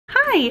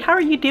Hi, how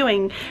are you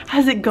doing?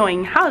 How's it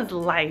going? How's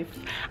life?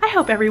 I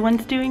hope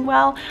everyone's doing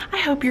well. I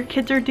hope your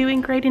kids are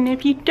doing great, and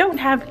if you don't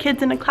have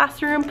kids in a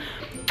classroom,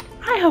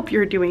 I hope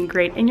you're doing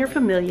great and your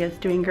familia is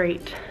doing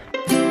great.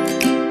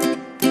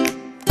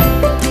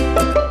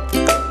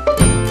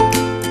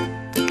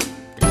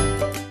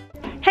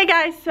 Hey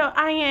guys, so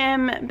I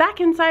am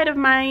back inside of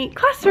my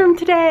classroom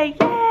today.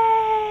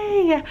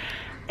 Yay!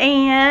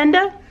 And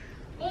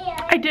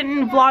I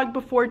didn't vlog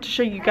before to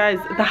show you guys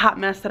the hot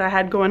mess that I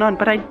had going on,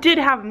 but I did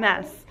have a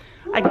mess.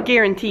 I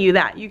guarantee you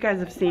that. You guys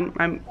have seen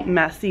my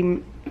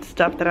messy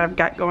stuff that I've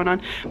got going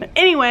on. But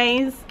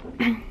anyways,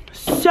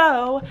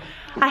 so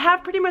I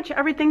have pretty much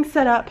everything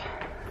set up.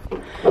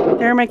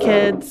 There are my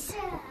kids.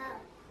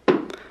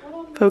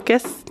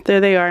 Focus. There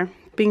they are.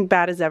 Being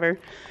bad as ever.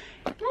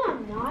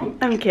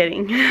 I'm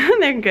kidding.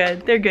 They're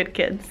good. They're good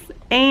kids.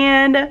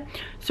 And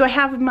so I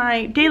have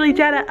my daily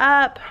data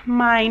up.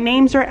 My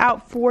names are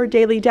out for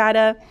daily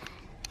data.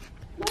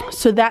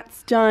 So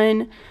that's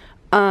done.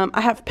 I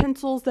have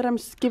pencils that I'm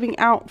giving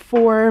out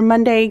for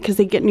Monday because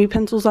they get new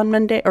pencils on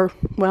Monday. Or,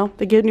 well,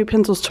 they get new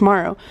pencils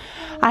tomorrow.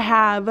 I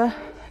have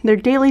their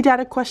daily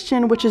data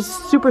question, which is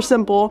super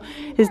simple,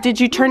 is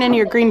did you turn in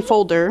your green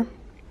folder?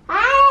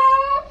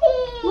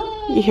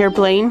 You hear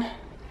Blaine?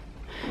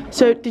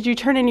 So did you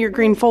turn in your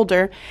green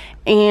folder?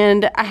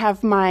 And I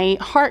have my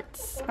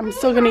hearts. I'm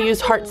still going to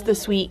use hearts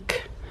this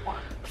week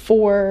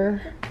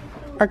for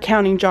our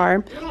counting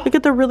jar. Look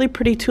at the really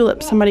pretty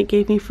tulips somebody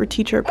gave me for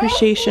teacher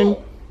appreciation.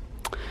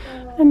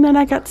 And then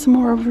I got some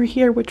more over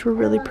here which were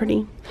really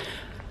pretty.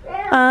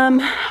 I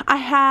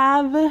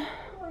have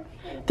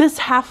this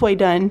halfway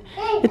done.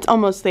 It's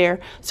almost there.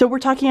 So we're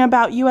talking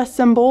about US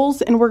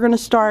symbols, and we're going to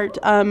start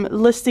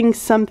listing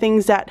some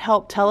things that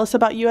help tell us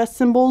about US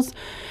symbols.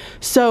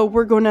 So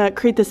we're going to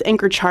create this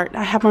anchor chart.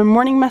 I have my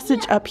morning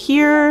message up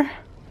here.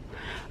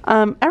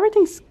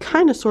 Everything's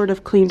kind of sort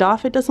of cleaned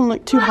off. It doesn't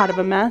look too hot of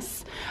a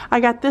mess. I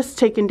got this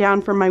taken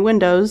down from my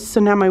windows, so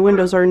now my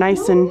windows are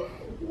nice and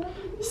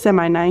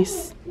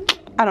semi-nice.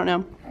 I don't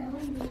know.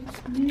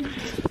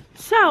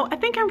 So I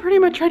think I'm pretty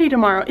much ready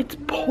tomorrow. It's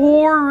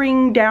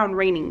pouring down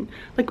raining,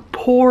 like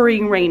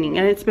pouring raining,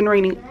 and it's been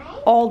raining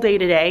all day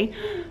today.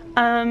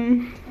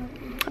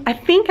 I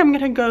think I'm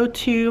gonna go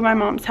to my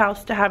mom's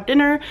house to have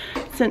dinner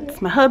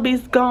since my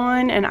hubby's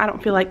gone and I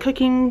don't feel like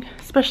cooking,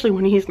 especially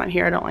when he's not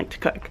here. I don't like to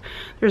cook.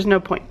 There's no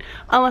point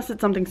unless it's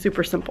something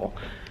super simple.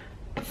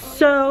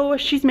 So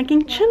she's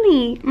making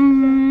chili.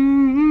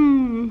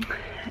 And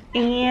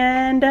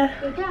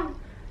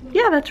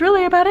yeah, that's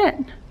really about it.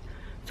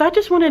 So I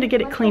just wanted to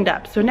get it cleaned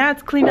up. So now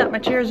it's cleaned up, my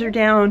chairs are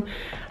down.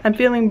 I'm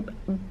feeling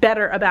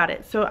better about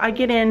it. So I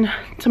get in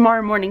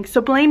tomorrow morning.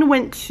 So Blaine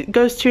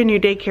goes to a new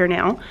daycare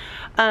now.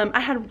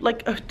 I had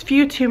like a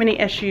few too many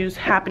issues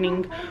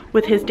happening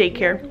with his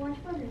daycare.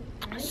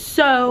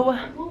 So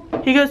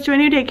he goes to a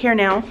new daycare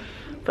now.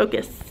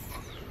 Focus.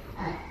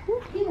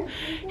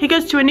 He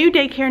goes to a new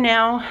daycare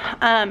now,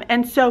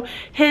 and so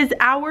his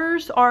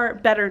hours are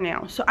better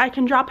now. So I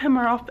can drop him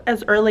off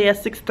as early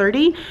as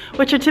 6:30,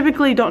 which I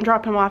typically don't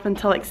drop him off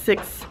until like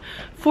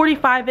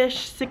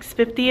 6:45-ish,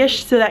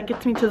 6:50-ish. So that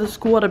gets me to the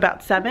school at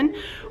about 7,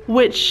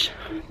 which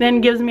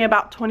then gives me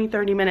about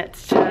 20-30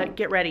 minutes to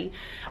get ready.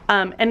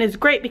 And it's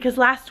great because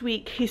last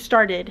week he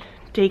started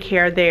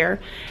daycare there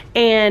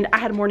and I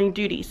had morning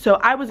duty, so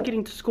I was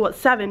getting to school at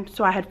 7,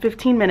 so I had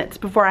 15 minutes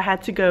before I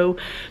had to go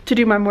to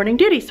do my morning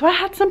duty, so I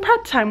had some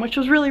prep time, which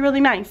was really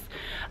nice.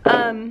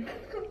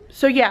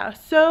 So yeah,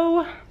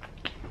 so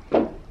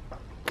I'm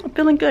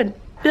feeling good.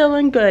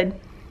 I'm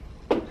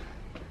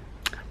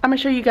gonna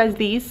show you guys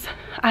these.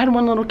 I had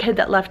one little kid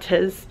that left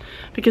his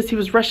because he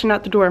was rushing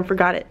out the door and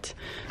forgot it.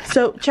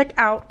 So check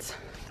out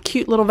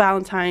cute little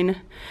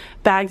Valentine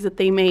bags that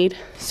they made.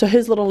 So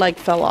his little leg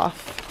fell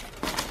off.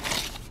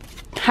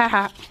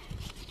 Haha.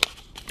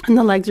 And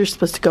the legs are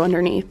supposed to go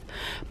underneath.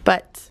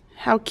 But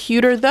how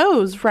cute are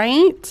those,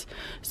 right?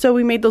 So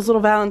we made those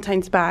little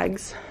Valentine's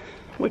bags,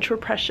 which were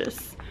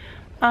precious.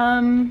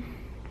 Yeah.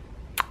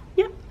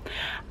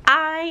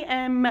 I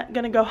am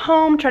gonna go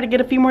home, try to get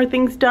a few more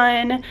things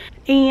done,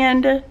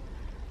 and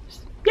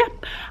yeah,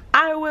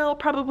 I will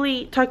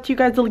probably talk to you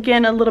guys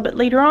again a little bit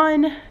later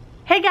on.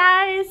 Hey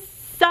guys,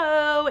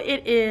 so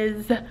it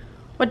is,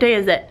 what day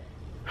is it?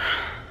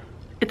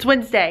 It's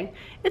Wednesday.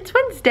 It's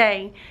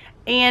Wednesday,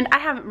 and I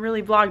haven't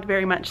really vlogged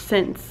very much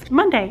since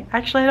Monday.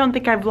 Actually, I don't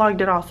think I've vlogged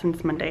at all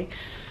since Monday.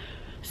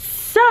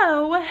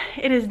 So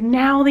it is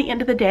now the end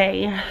of the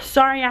day.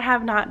 Sorry I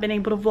have not been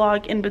able to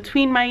vlog in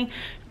between my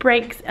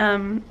breaks,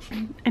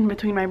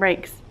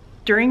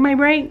 during my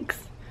breaks.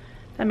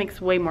 That makes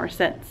way more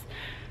sense.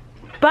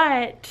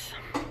 But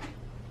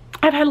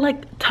I've had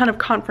like a ton of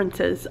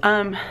conferences.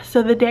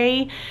 So the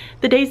days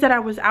that I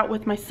was out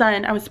with my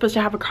son, I was supposed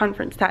to have a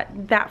conference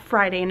that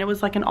Friday, and it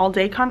was like an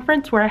all-day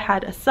conference where I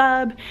had a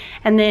sub,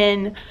 and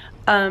then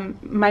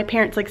my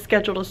parents like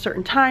scheduled a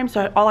certain time,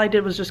 so all I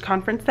did was just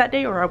conference that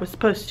day, or I was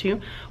supposed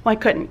to. Well, I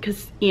couldn't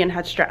because Ian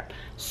had strep,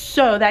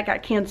 so that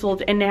got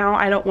canceled, and now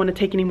I don't want to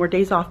take any more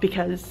days off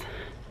because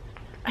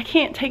I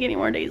can't take any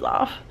more days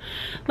off.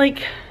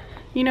 Like,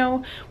 You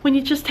know, when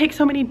you just take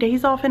so many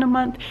days off in a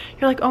month,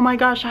 you're like, oh my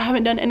gosh, I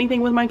haven't done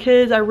anything with my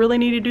kids. I really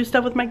need to do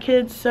stuff with my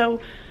kids. So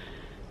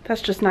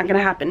that's just not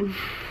gonna happen.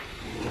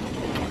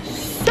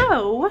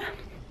 So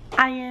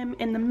I am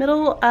in the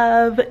middle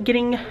of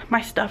getting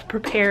my stuff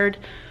prepared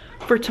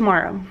for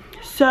tomorrow.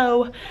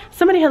 So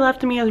somebody had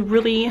left me a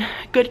really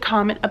good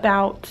comment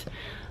about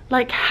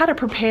like how to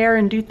prepare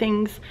and do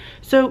things.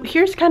 So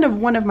here's kind of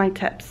one of my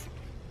tips.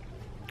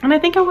 And I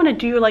think I want to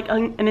do like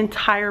an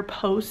entire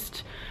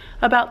post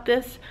about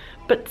this,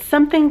 but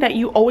something that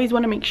you always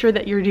want to make sure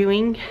that you're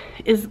doing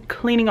is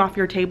cleaning off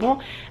your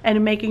table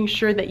and making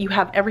sure that you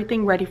have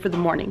everything ready for the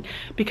morning.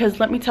 Because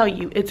let me tell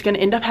you, it's going to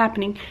end up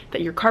happening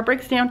that your car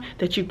breaks down,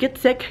 that you get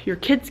sick, your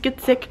kids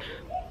get sick,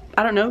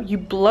 I don't know, you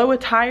blow a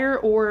tire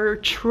or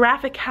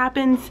traffic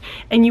happens,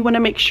 and you want to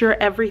make sure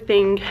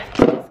everything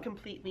is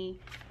completely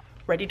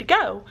ready to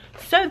go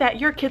so that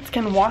your kids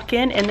can walk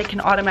in and they can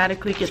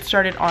automatically get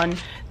started on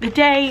the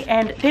day,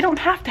 and they don't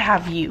have to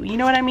have you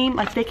know what I mean?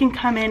 Like they can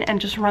come in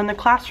and just run the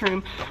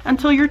classroom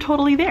until you're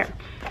totally there.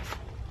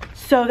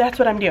 So that's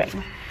what I'm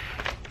doing.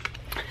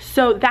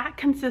 So that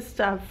consists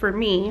of, for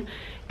me,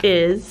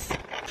 is,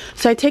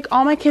 so I take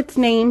all my kids'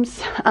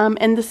 names,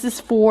 and this is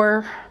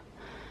for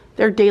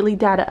their daily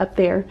data up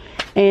there,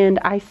 and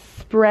I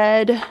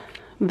spread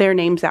their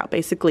names out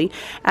basically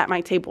at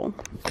my table.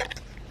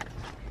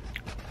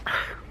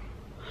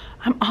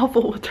 I'm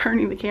awful with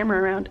turning the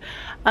camera around.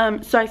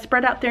 So I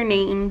spread out their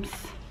names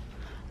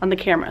on the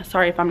camera.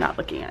 Sorry if I'm not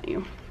looking at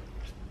you.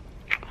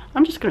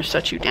 I'm just gonna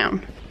shut you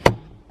down.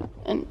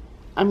 And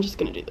I'm just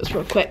gonna do this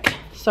real quick.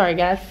 Sorry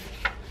guys.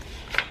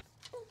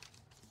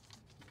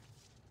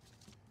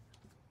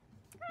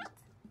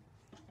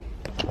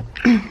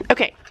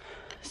 Okay,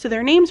 so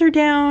their names are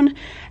down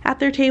at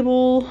their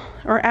table,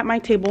 or at my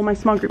table, my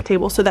small group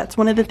table. So that's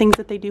one of the things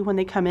that they do when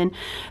they come in.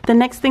 The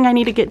next thing I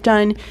need to get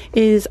done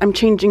is I'm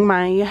changing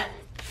my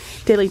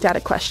daily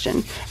data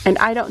question. And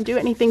I don't do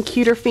anything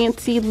cute or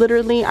fancy.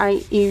 Literally,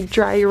 you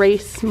dry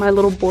erase my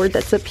little board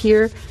that's up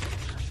here.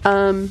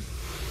 So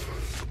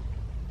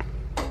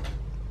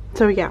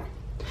yeah.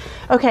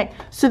 Okay,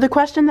 so the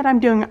question that I'm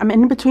doing, I'm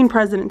in between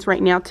presidents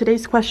right now.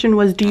 Today's question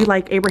was, do you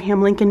like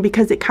Abraham Lincoln?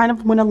 Because it kind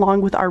of went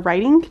along with our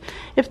writing,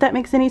 if that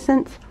makes any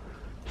sense.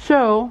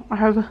 So I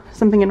have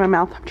something in my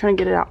mouth. I'm trying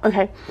to get it out.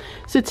 Okay,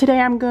 so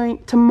today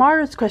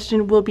tomorrow's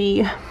question will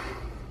be,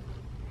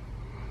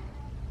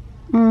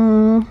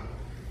 oh,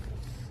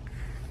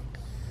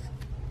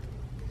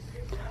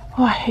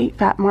 I hate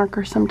fat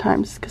markers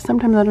sometimes, because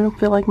sometimes I don't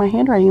feel like my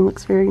handwriting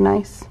looks very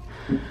nice.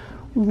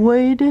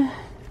 Would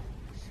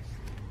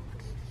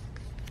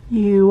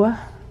you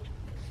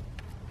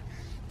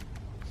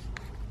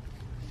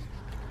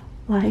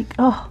like,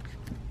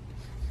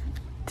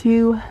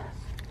 to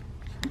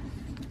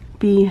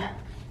be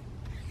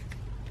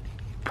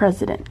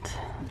president?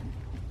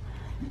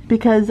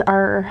 Because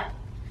our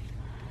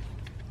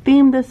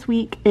theme this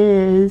week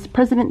is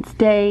President's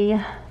Day,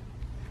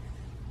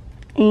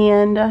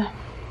 and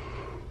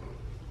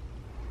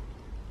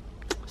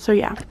so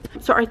yeah.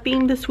 So our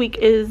theme this week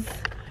is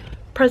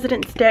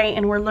President's Day,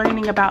 and we're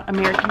learning about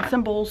American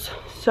symbols,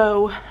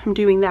 so I'm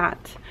doing that.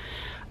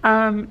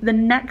 The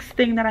next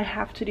thing that I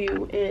have to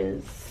do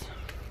is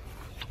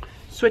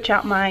switch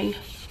out my,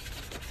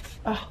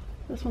 oh,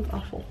 this one's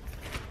awful.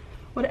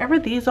 Whatever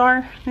these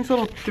are, these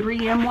little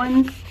 3M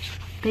ones,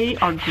 they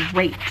are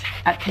great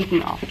at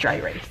taking off dry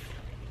erase.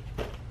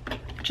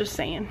 Just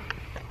saying.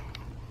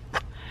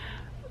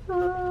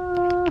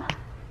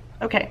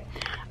 Okay,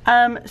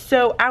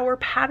 so our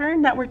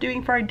pattern that we're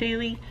doing for our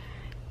daily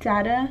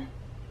data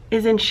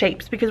is in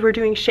shapes, because we're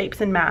doing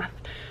shapes in math.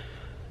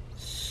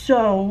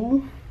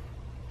 So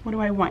what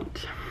do I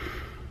want?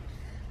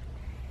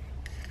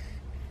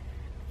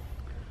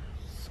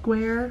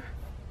 Square,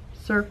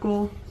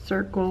 circle,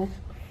 circle,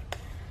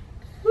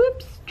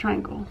 whoops,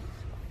 triangle,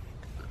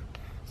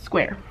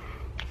 square.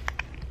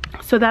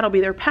 So that'll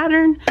be their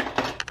pattern.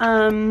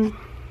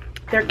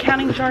 Their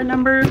counting jar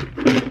number,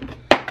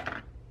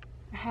 I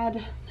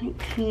had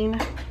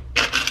 19,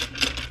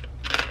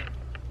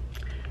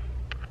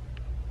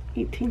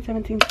 18,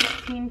 17,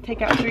 16,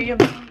 take out 3 of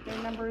them.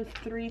 Their number is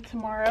 3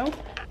 tomorrow.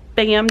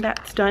 Bam,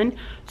 that's done.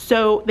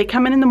 So they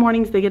come in the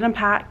mornings, they get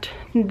unpacked,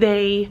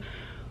 they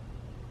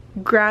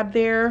grab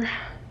their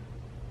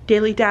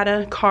daily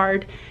data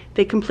card,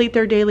 they complete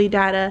their daily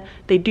data,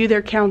 they do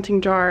their counting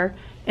jar,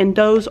 and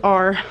those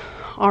are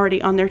already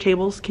on their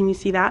tables. Can you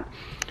see that?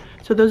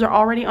 So those are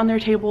already on their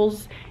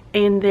tables,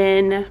 and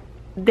then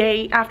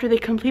they, after they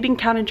completing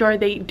counting jar,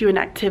 they do an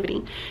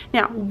activity.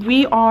 Now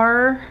we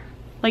are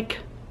like,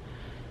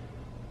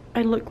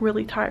 I look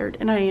really tired,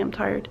 and I am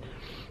tired.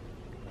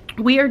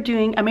 We are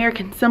doing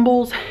American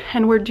symbols,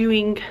 and we're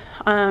doing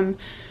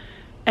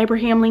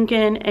Abraham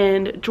Lincoln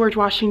and George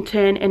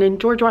Washington, and in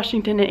George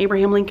Washington and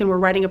Abraham Lincoln we're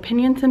writing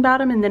opinions about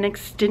them and then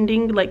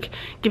extending, like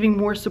giving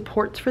more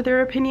supports for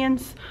their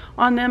opinions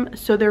on them.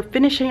 So they're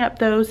finishing up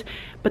those,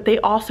 but they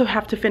also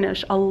have to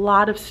finish a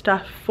lot of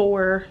stuff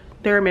for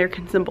their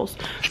American symbols.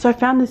 So I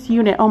found this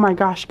unit. Oh my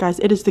gosh guys,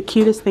 it is the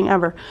cutest thing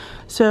ever.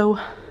 So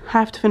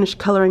have to finish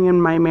coloring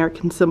in my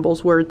American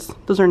symbols words.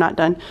 Those are not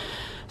done.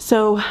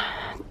 So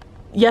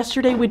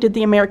yesterday we did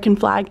the American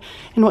flag,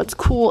 and what's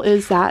cool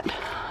is that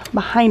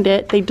behind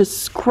it they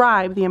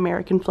describe the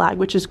American flag,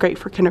 which is great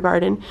for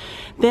kindergarten.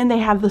 Then they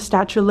have the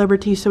Statue of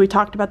Liberty, so we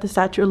talked about the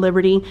Statue of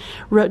Liberty,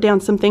 wrote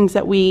down some things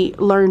that we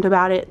learned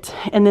about it,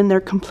 and then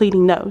they're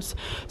completing those.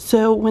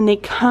 So when they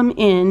come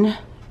in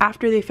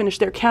after they finish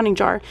their counting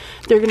jar,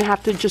 they're gonna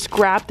have to just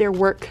grab their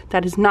work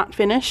that is not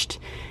finished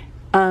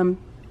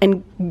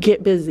and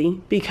get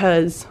busy,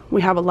 because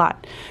we have a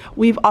lot.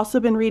 We've also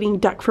been reading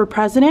Duck for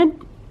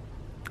President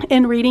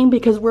and reading,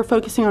 because we're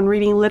focusing on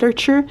reading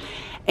literature,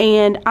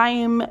 and I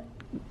am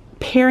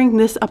pairing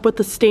this up with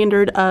the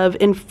standard of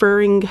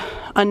inferring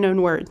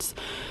unknown words.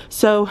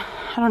 So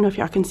I don't know if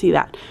y'all can see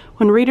that.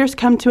 When readers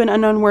come to an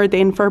unknown word,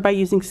 they infer by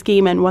using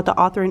schema and what the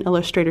author and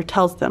illustrator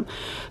tells them.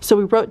 So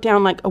we wrote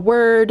down like a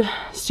word,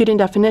 student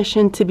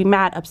definition, to be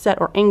mad, upset,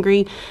 or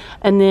angry,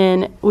 and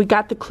then we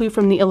got the clue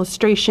from the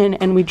illustration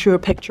and we drew a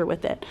picture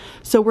with it.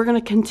 So we're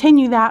going to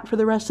continue that for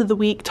the rest of the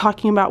week,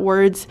 talking about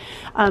words,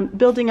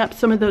 building up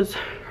some of those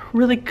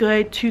really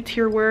good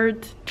two-tier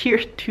words,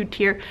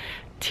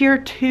 tier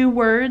two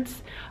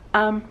words.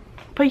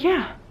 But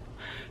yeah.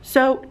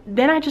 So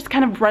then I just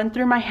kind of run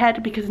through my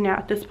head, because now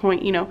at this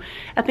point, you know,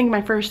 I think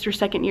my first or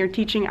second year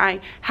teaching, I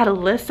had a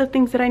list of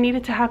things that I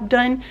needed to have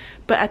done.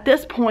 But at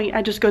this point,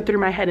 I just go through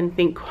my head and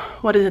think,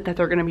 what is it that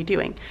they're going to be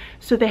doing?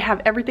 So they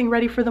have everything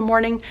ready for the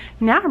morning.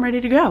 Now I'm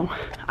ready to go.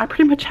 I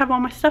pretty much have all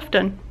my stuff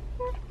done.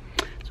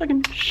 So I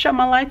can shut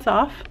my lights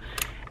off.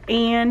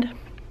 And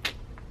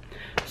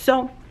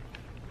so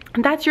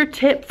that's your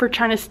tip for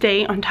trying to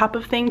stay on top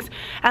of things.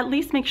 At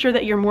least make sure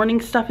that your morning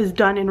stuff is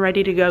done and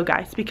ready to go,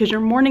 guys, because your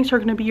mornings are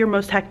going to be your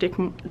most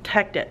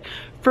hectic.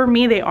 For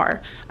me, they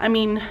are. I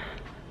mean,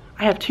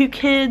 I have 2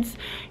 kids.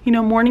 You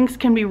know, mornings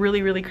can be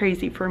really, really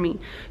crazy for me.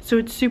 So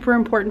it's super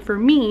important for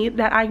me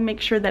that I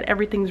make sure that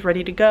everything's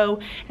ready to go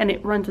and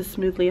it runs as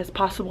smoothly as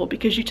possible,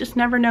 because you just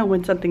never know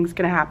when something's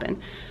going to happen.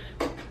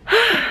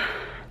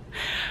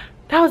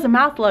 That was a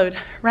mouth load,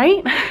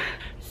 right?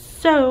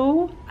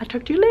 So I'll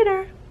talk to you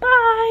later.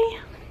 Bye.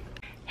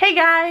 Hey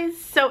guys,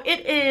 so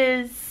it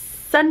is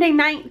Sunday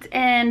night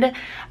and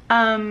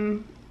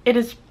it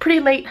is pretty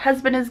late.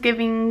 Husband is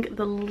giving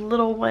the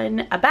little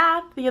one a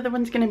bath. The other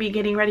one's gonna be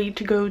getting ready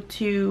to go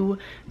to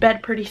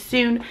bed pretty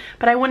soon.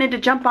 But I wanted to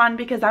jump on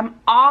because I'm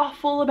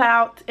awful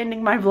about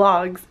ending my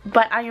vlogs.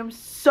 But I am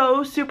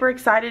so super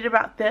excited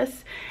about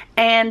this,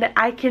 and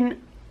I can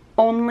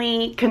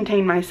only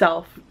contain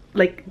myself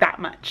like that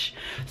much.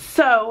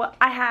 So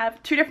I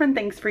have 2 different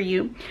things for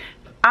you.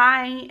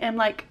 I am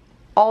like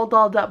all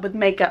dolled up with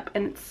makeup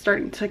and it's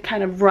starting to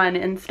kind of run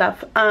and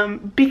stuff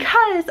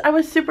because I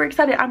was super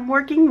excited. I'm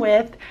working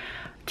with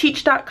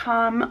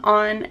teach.com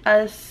on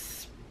a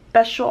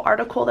special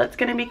article that's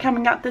going to be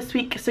coming out this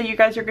week, so you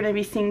guys are going to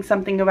be seeing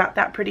something about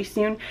that pretty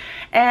soon.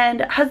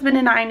 And husband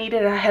and I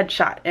needed a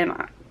headshot,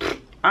 and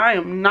I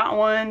am not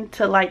one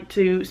to like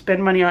to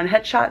spend money on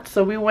headshots,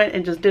 so we went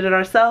and just did it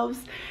ourselves,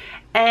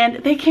 and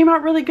they came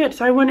out really good.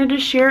 So I wanted to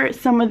share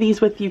some of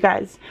these with you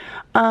guys.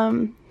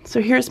 So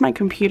here's my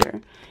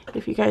computer,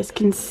 if you guys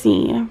can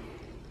see.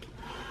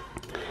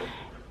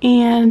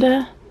 And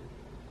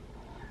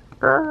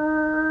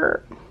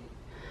can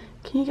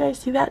you guys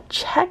see that?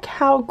 Check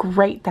how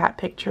great that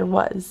picture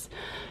was.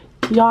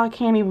 Y'all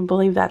can't even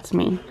believe that's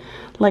me.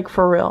 Like,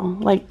 for real.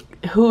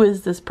 Like, who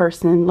is this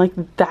person? Like,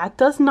 that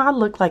does not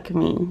look like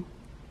me.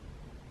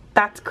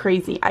 That's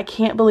crazy. I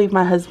can't believe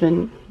my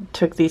husband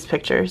took these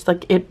pictures.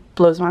 Like, it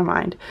blows my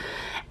mind.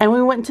 And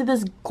we went to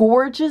this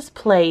gorgeous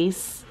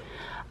place.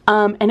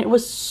 And it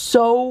was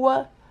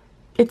so,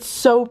 it's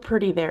so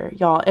pretty there,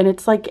 y'all. And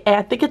it's like,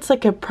 I think it's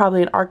like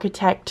probably an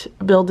architect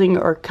building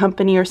or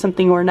company or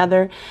something or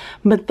another.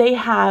 But they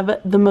have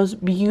the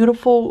most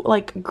beautiful,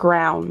 like,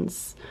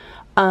 grounds.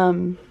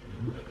 And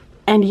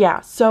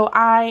yeah, so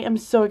I am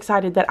so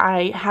excited that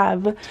I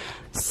have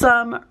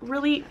some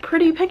really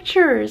pretty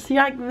pictures.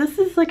 Yeah, like, this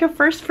is like a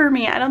first for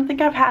me. I don't think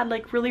I've had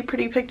like really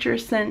pretty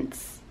pictures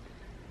since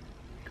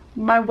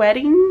my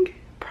wedding.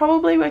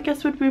 Probably, I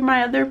guess, would be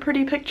my other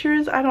pretty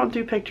pictures. I don't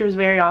do pictures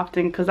very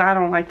often because I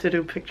don't like to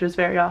do pictures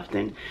very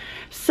often.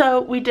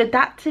 So we did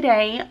that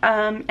today,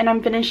 and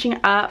I'm finishing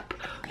up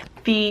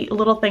the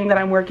little thing that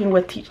I'm working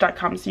with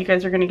teach.com, so you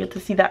guys are going to get to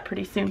see that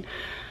pretty soon.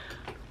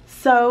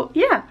 So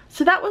yeah,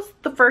 so that was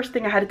the first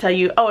thing I had to tell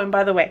you. Oh, and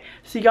by the way,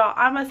 so y'all,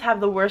 I must have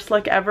the worst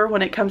luck ever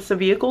when it comes to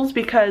vehicles,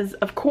 because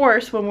of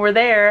course when we're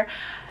there,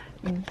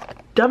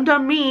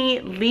 dumb me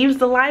leaves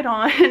the light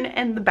on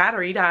and the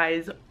battery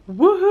dies.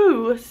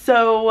 Woohoo!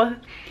 So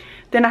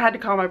then I had to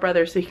call my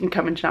brother so he can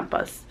come and jump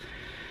us.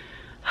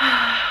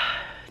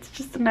 It's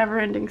just a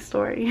never-ending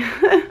story.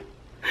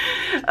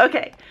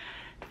 Okay,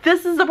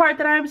 this is the part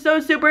that I'm so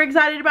super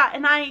excited about,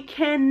 and I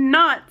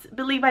cannot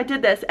believe I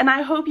did this, and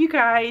I hope you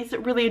guys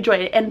really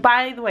enjoyed it. And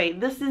by the way,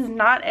 this is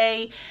not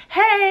a,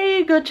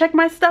 hey, go check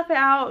my stuff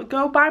out,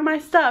 go buy my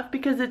stuff,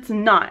 because it's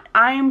not.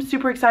 I am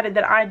super excited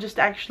that I just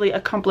actually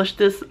accomplished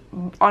this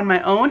on my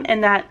own,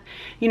 and that,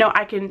 you know,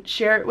 I can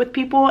share it with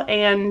people,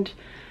 and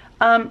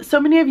So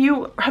many of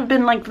you have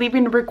been like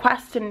leaving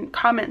requests and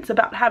comments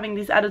about having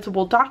these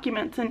editable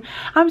documents, and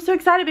I'm so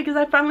excited because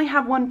I finally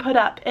have one put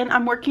up, and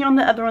I'm working on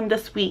the other one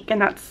this week,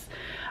 and that's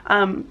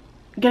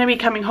gonna be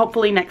coming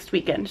hopefully next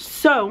weekend.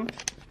 So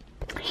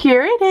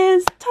here it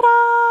is.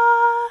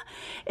 Ta-da!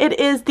 It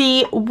is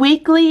the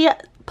weekly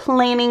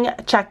planning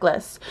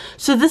checklist.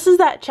 So this is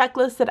that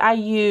checklist that I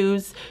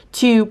use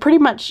to pretty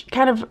much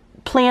kind of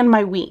plan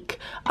my week.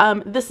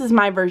 This is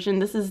my version.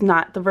 This is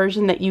not the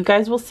version that you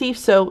guys will see,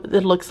 so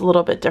it looks a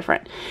little bit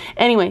different.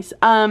 Anyways,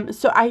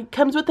 so it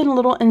comes with a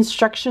little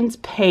instructions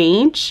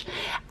page,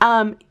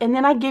 and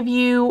then I give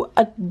you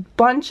a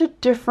bunch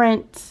of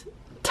different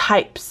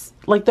types.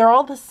 Like, they're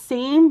all the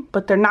same,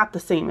 but they're not the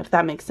same, if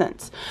that makes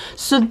sense.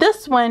 So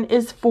this one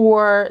is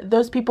for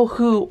those people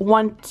who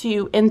want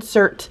to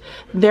insert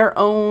their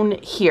own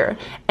here.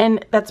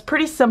 And that's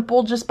pretty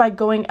simple. Just by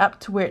going up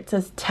to where it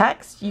says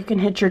text, you can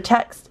hit your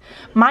text.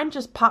 Mine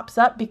just pops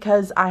up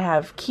because I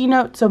have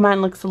Keynote, so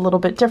mine looks a little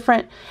bit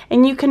different.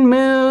 And you can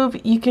move,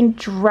 you can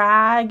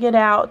drag it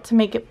out to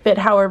make it fit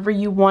however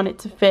you want it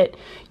to fit.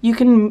 You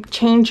can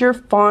change your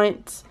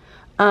font.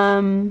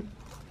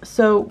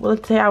 So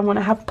let's say I want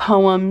to have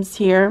poems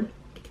here.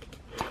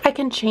 I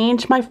can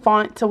change my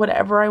font to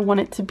whatever I want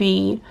it to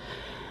be.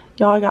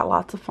 Y'all, I got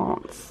lots of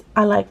fonts.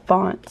 I like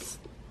fonts.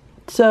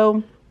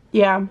 So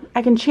yeah,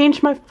 I can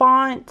change my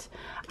font.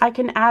 I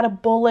can add a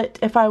bullet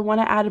if I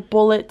want to add a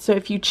bullet. So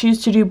if you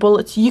choose to do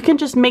bullets, you can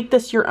just make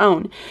this your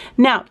own.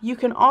 Now, you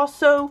can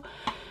also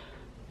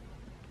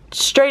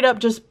straight up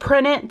just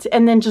print it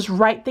and then just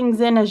write things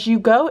in as you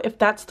go if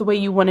that's the way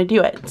you want to do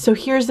it. So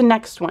here's the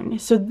next one.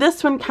 So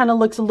this one kind of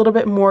looks a little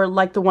bit more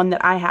like the one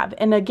that I have.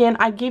 And again,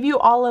 I give you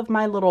all of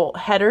my little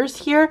headers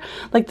here,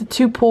 like the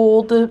to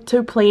pull,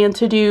 to plan,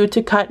 to do,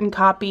 to cut and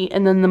copy,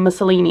 and then the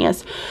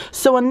miscellaneous.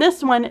 So on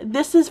this one,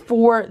 this is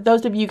for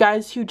those of you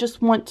guys who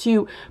just want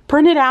to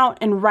print it out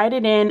and write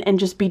it in and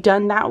just be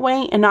done that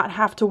way and not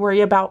have to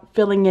worry about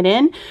filling it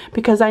in,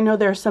 because I know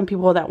there are some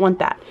people that want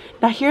that.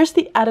 Now here's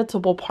the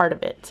editable part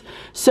of it.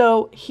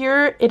 So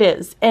here it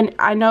is, and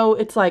I know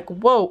it's like,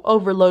 whoa,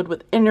 overload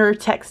with inner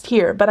text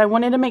here, but I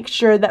wanted to make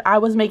sure that I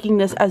was making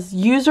this as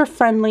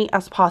user-friendly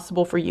as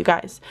possible for you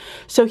guys.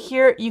 So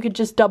here you could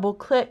just double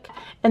click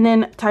and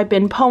then type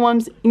in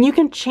poems, and you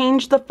can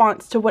change the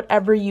fonts to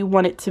whatever you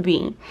want it to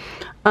be.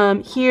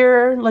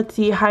 Here, let's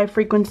see, high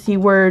frequency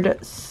word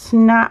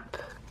snap.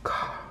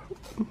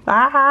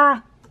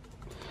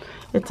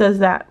 It says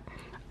that.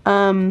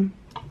 And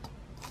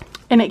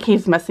it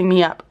keeps messing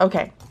me up.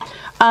 Okay.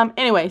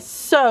 Anyway,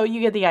 so you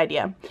get the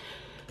idea.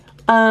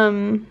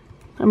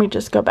 Let me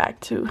just go back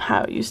to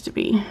how it used to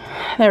be.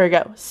 There we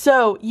go.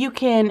 So you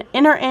can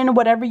enter in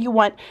whatever you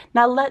want.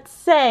 Now let's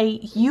say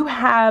you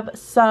have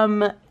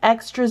some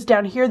extras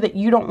down here that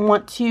you don't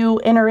want to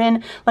enter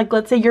in. Like,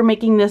 let's say you're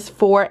making this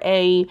for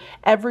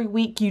every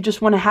week, you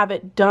just want to have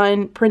it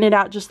done, printed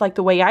out just like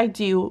the way I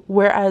do.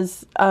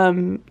 Whereas,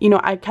 you know,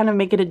 I kind of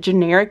make it a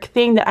generic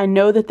thing that I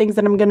know the things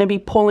that I'm going to be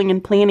pulling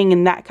and planning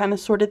and that kind of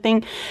sort of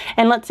thing.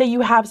 And let's say you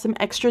have some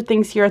extra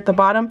things here at the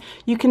bottom.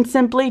 You can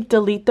simply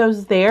delete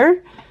those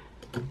there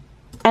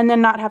and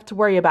then not have to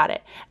worry about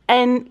it.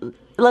 And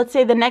let's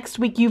say the next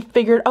week you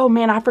figured, oh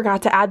man, I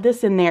forgot to add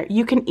this in there.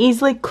 You can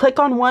easily click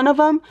on one of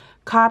them,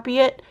 copy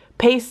it,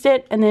 paste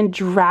it, and then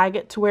drag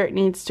it to where it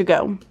needs to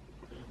go.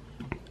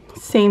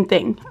 Same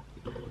thing.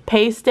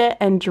 Paste it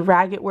and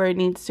drag it where it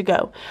needs to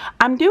go.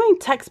 I'm doing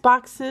text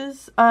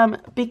boxes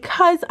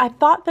because I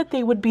thought that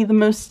they would be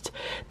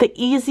the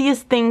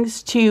easiest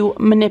things to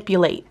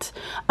manipulate.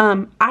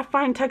 I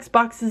find text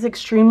boxes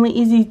extremely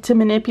easy to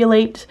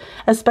manipulate,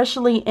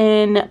 especially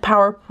in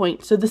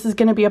PowerPoint. So this is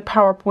going to be a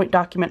PowerPoint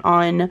document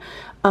on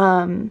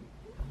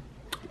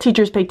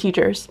Teachers Pay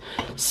Teachers.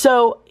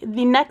 So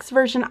the next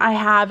version I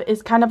have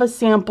is kind of a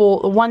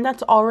sample, the one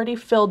that's already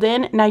filled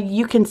in. Now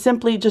you can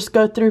simply just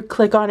go through,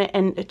 click on it,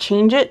 and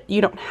change it. You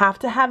don't have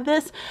to have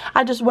this.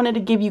 I just wanted to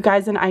give you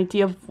guys an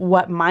idea of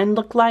what mine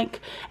looked like.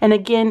 And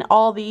again,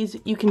 all these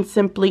you can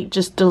simply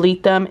just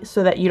delete them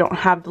so that you don't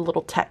have the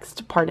little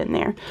text part in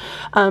there.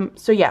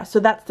 So yeah, so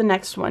that's the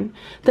next one.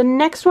 The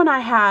next one I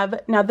have,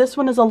 now this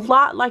one is a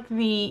lot like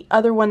the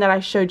other one that I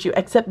showed you,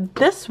 except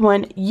this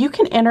one you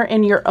can enter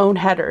in your own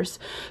headers.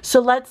 So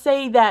let's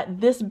say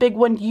that this big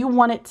one, you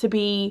want it to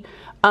be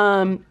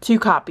to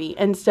copy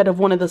instead of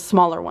one of the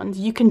smaller ones.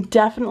 You can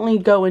definitely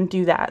go and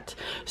do that.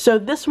 So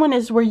this one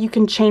is where you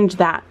can change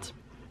that.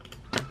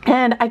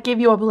 And I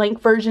give you a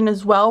blank version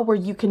as well where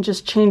you can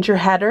just change your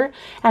header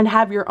and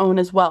have your own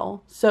as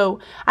well. So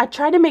I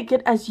try to make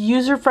it as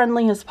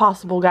user-friendly as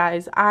possible,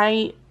 guys.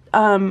 I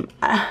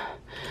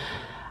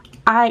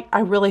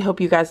really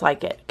hope you guys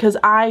like it, because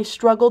I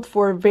struggled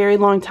for a very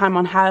long time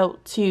on how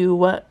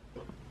to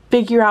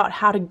figure out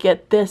how to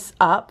get this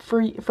up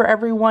for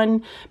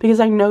everyone, because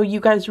I know you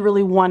guys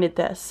really wanted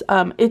this.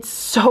 It's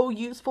so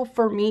useful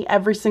for me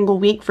every single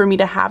week for me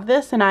to have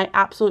this, and I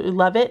absolutely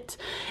love it.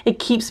 It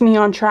keeps me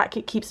on track.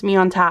 It keeps me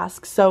on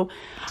task. So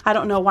I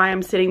don't know why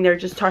I'm sitting there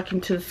just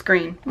talking to the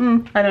screen.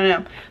 I don't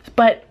know.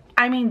 But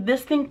I mean,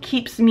 this thing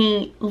keeps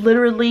me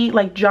literally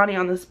like Johnny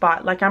on the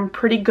spot. Like, I'm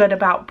pretty good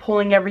about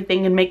pulling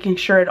everything and making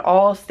sure it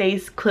all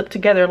stays clipped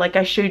together like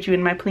I showed you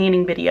in my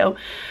planning video.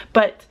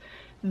 But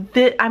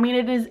I mean,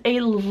 it is a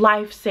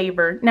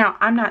lifesaver. Now,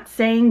 I'm not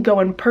saying go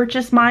and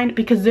purchase mine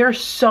because there are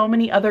so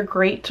many other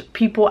great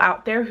people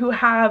out there who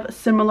have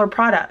similar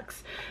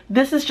products.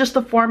 This is just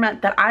the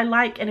format that I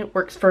like and it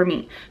works for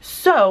me.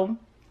 So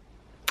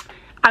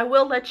I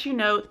will let you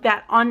know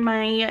that on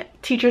my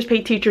Teachers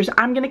Pay Teachers,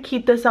 I'm going to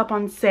keep this up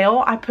on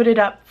sale. I put it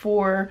up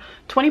for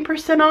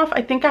 20% off.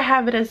 I think I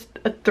have it as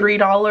a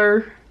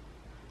 $3.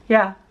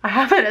 Yeah, I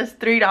have it as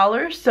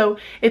 $3. So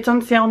it's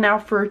on sale now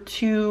for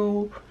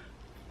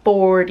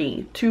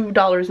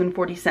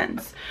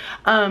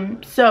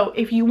 $2.40. So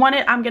if you want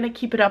it, I'm going to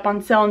keep it up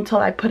on sale until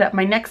I put up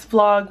my next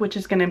vlog, which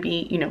is going to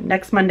be, you know,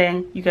 next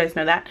Monday. You guys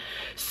know that.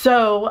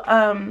 So,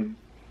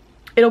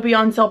 it'll be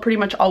on sale pretty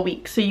much all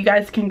week, so you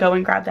guys can go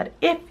and grab that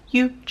if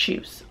you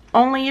choose.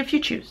 Only if you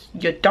choose.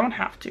 You don't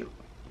have to.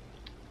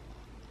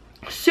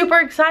 Super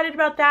excited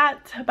about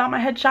that, about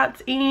my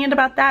headshots, and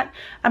about that.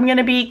 I'm going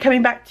to be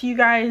coming back to you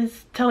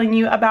guys telling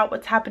you about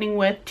what's happening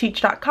with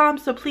Teach.com,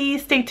 so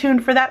please stay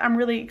tuned for that. I'm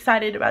really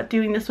excited about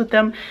doing this with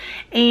them,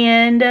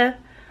 and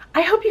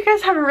I hope you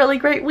guys have a really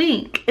great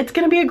week. It's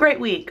going to be a great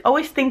week.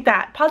 Always think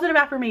that. Positive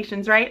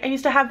affirmations, right? I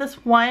used to have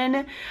this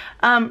one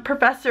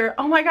professor.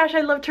 Oh my gosh, I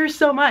loved her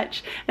so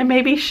much. And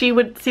maybe she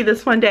would see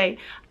this one day.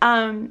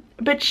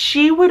 But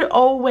she would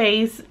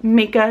always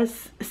make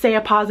us say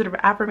a positive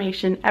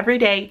affirmation every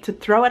day to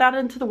throw it out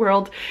into the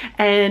world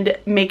and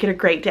make it a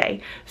great day.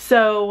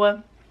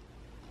 So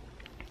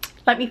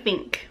let me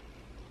think.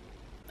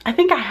 I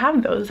think I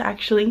have those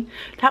actually.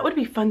 That would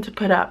be fun to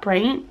put up,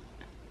 right?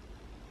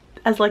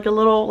 As like a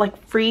little like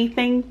free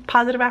thing,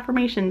 positive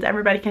affirmations.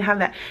 Everybody can have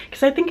that,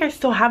 because I think I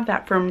still have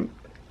that from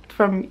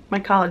my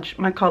college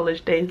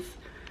days.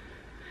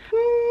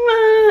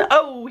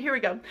 Oh, here we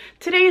go.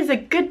 Today is a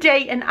good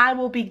day and I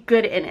will be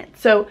good in it.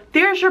 So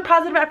there's your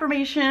positive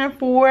affirmation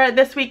for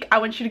this week. I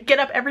want you to get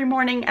up every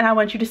morning and I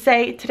want you to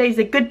say, today's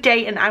a good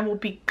day and I will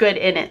be good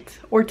in it.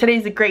 Or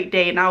today's a great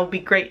day and I will be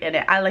great in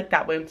it. I like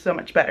that one so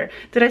much better.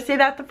 Did I say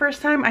that the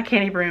first time? I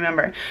can't even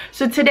remember.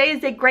 So today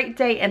is a great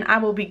day and I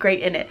will be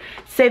great in it.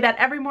 Say that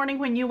every morning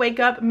when you wake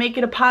up. Make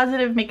it a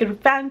positive, make it a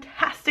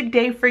fantastic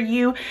day for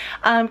you.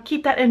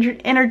 Keep that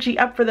energy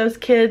up for those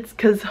kids,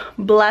 because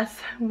bless,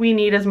 we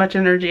need as much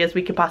energy as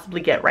we could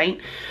possibly get, right?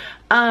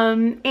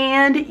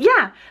 And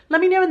yeah, let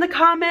me know in the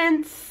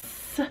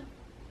comments,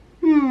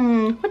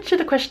 what should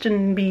the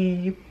question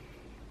be?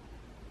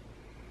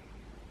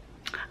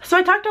 So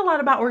I talked a lot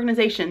about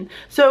organization,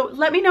 so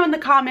let me know in the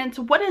comments,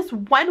 what is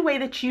one way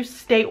that you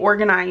stay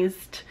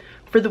organized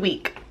for the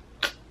week?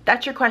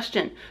 That's your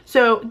question.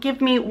 So give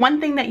me one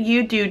thing that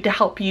you do to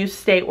help you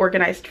stay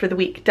organized for the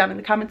week down in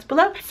the comments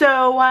below.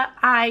 So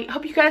I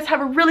hope you guys have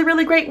a really,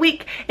 really great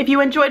week. If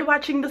you enjoyed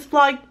watching this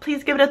vlog,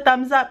 please give it a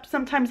thumbs up.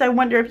 Sometimes I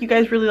wonder if you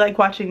guys really like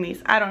watching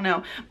these. I don't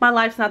know. My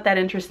life's not that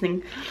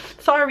interesting.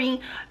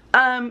 Sorry.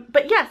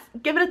 But yes,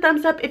 give it a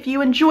thumbs up if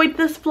you enjoyed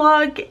this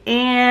vlog,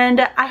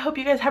 and I hope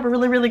you guys have a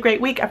really, really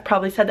great week. I've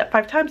probably said that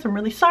 5 times. I'm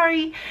really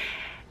sorry.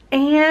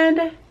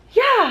 And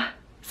yeah.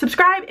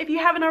 Subscribe if you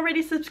haven't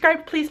already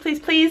subscribed, please, please,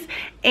 please.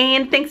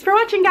 And thanks for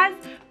watching, guys.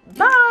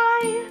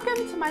 Bye.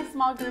 Welcome to my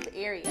small group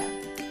area.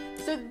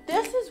 So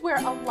this is where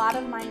a lot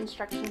of my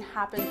instruction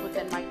happens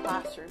within my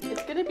classroom.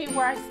 It's going to be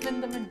where I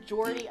spend the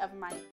majority of my